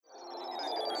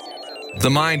The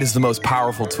mind is the most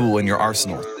powerful tool in your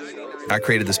arsenal. I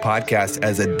created this podcast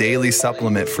as a daily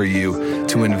supplement for you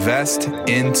to invest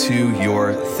into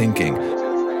your thinking.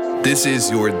 This is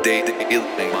your Daily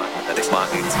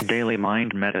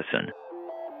Mind Medicine.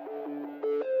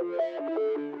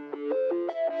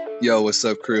 Yo, what's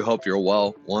up, crew? Hope you're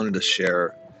well. Wanted to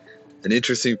share an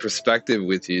interesting perspective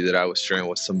with you that I was sharing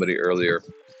with somebody earlier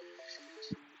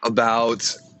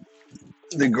about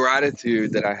the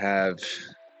gratitude that I have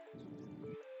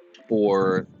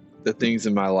for the things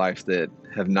in my life that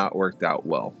have not worked out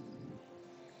well.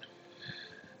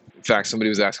 In fact, somebody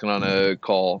was asking on a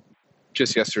call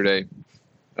just yesterday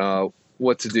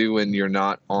what to do when you're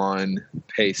not on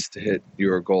pace to hit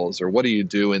your goals, or what do you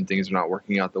do when things are not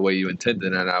working out the way you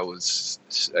intended. And I was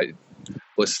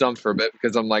stumped for a bit,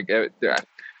 because I'm like,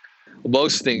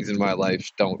 most things in my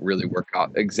life don't really work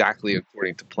out exactly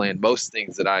according to plan. Most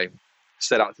things that I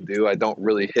set out to do, I don't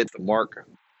really hit the mark,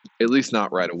 at least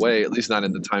not right away, at least not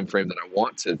in the time frame that I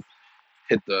want to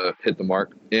hit the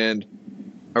mark. And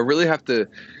I really have to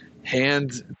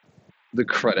hand the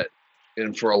credit,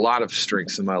 and for a lot of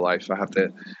strengths in my life, I have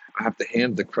to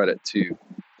hand the credit to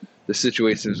the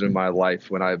situations in my life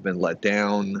when I've been let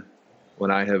down, when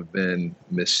I have been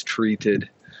mistreated,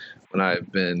 when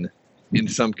I've been, in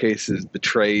some cases,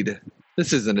 betrayed.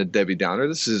 This isn't a Debbie Downer.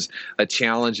 This is a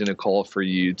challenge and a call for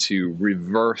you to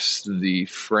reverse the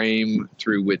frame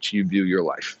through which you view your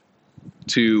life,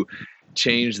 to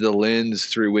change the lens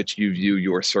through which you view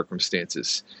your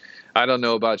circumstances. I don't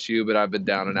know about you, but I've been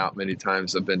down and out many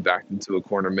times. I've been backed into a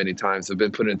corner many times. I've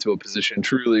been put into a position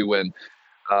truly when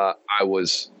I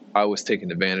was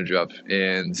taken advantage of.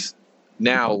 And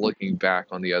now looking back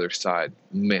on the other side,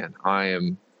 man, I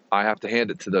have to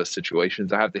hand it to those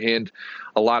situations. I have to hand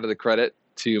a lot of the credit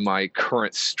to my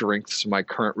current strengths, my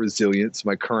current resilience,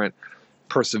 my current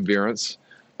perseverance,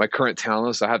 my current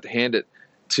talents. I have to hand it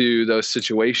to those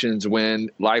situations when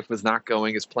life was not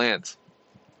going as planned,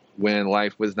 when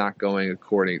life was not going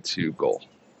according to goal.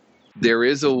 There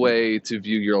is a way to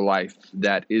view your life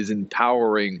that is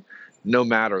empowering no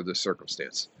matter the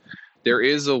circumstance. There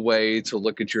is a way to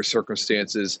look at your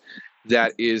circumstances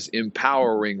that is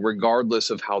empowering regardless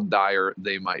of how dire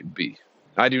they might be.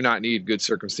 I do not need good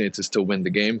circumstances to win the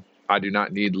game. I do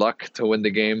not need luck to win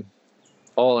the game.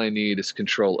 All I need is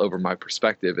control over my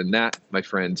perspective, and that, my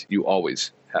friend, you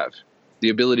always have. The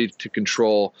ability to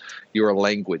control your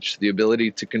language, the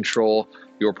ability to control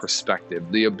your perspective,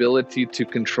 the ability to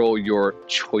control your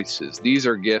choices. These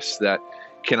are gifts that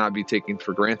cannot be taken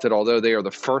for granted, although they are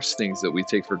the first things that we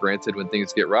take for granted when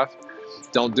things get rough.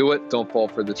 Don't do it. Don't fall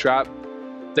for the trap.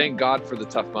 Thank God for the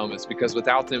tough moments, because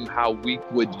without them, how weak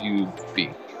would you be?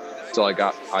 That's all I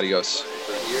got. Adios.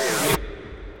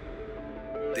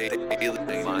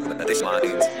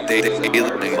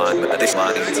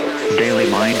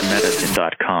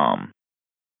 DailyMindMedicine.com